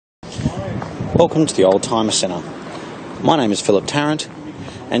Welcome to the Oldtimer Centre. My name is Philip Tarrant,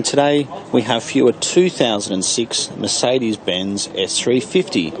 and today we have for you a 2006 Mercedes-Benz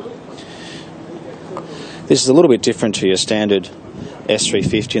S350. This is a little bit different to your standard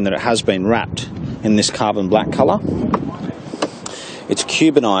S350 in that it has been wrapped in this carbon black colour. It's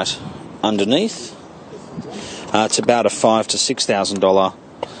Cubanite underneath. It's about a $5,000 to $6,000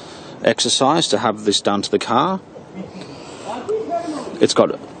 exercise to have this done to the car. It's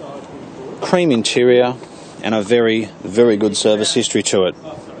got cream interior and a very, very good service history to it,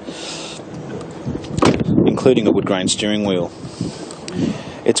 including a wood grain steering wheel.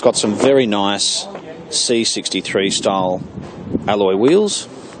 It's got some very nice C63 style alloy wheels,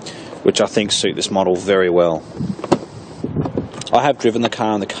 which I think suit this model very well. I have driven the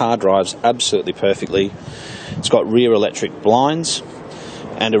car and the car drives absolutely perfectly. It's got rear electric blinds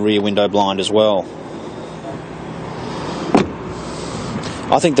and a rear window blind as well.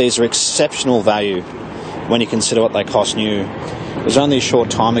 I think these are exceptional value when you consider what they cost new. It was only a short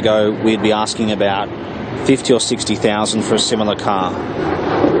time ago we'd be asking about $50,000 or $60,000 for a similar car.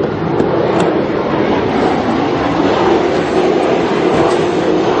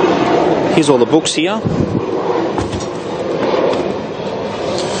 Here's all the books here.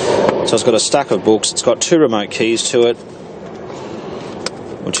 So it's got a stack of books. It's got 2 remote keys to it,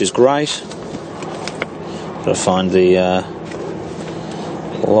 which is great. Got to find the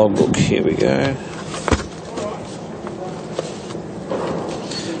logbook. Here we go.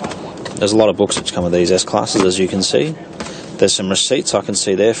 There's a lot of books which come with these S-classes, as you can see. There's some receipts I can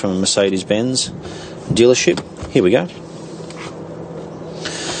see there from a Mercedes-Benz dealership. Here we go.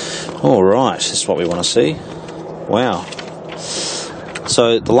 Alright, this is what we want to see. Wow.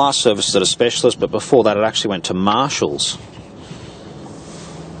 So the last service is at a specialist, but before that it actually went to Marshall's.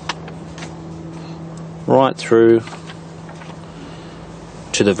 Right through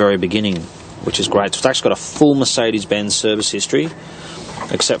to the very beginning, which is great. So it's actually got a full Mercedes-Benz service history,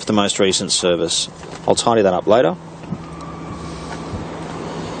 except for the most recent service. I'll tidy that up later.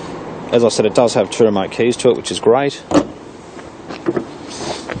 As I said, it does have 2 remote keys to it, which is great.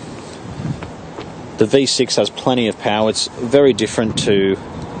 The V6 has plenty of power. It's very different to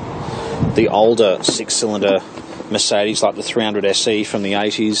the older 6-cylinder Mercedes, like the 300 SE from the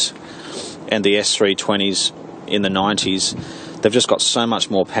 80s and the S320s in the 90s. They've just got so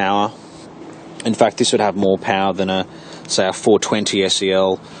much more power. In fact, this would have more power than a 420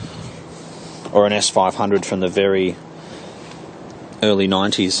 SEL or an S500 from the very early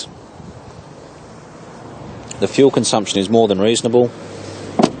 90s. The fuel consumption is more than reasonable.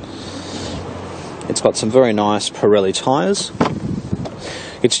 It's got some very nice Pirelli tyres.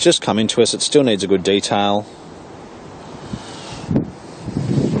 It's just come into us. It still needs a good detail.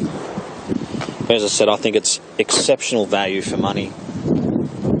 But as I said, I think it's exceptional value for money,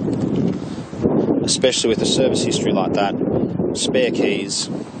 especially with a service history like that. Spare keys.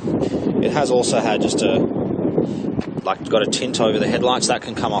 It has also had just got a tint over the headlights that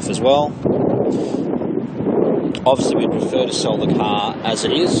can come off as well. Obviously we'd prefer to sell the car as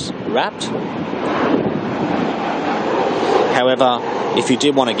it is, wrapped. However, if you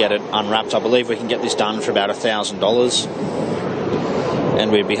did want to get it unwrapped, I believe we can get this done for about $1,000,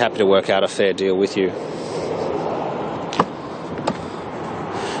 and we'd be happy to work out a fair deal with you.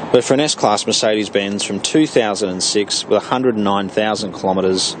 But for an S-Class Mercedes-Benz from 2006 with 109,000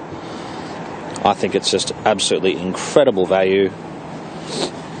 kilometres, I think it's just absolutely incredible value.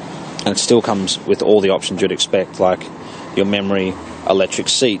 And it still comes with all the options you'd expect, like your memory electric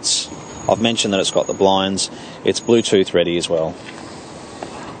seats. I've mentioned that it's got the blinds. It's Bluetooth ready as well.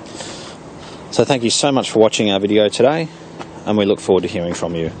 So thank you so much for watching our video today, and we look forward to hearing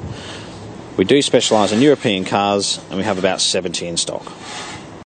from you. We do specialise in European cars, and we have about 70 in stock.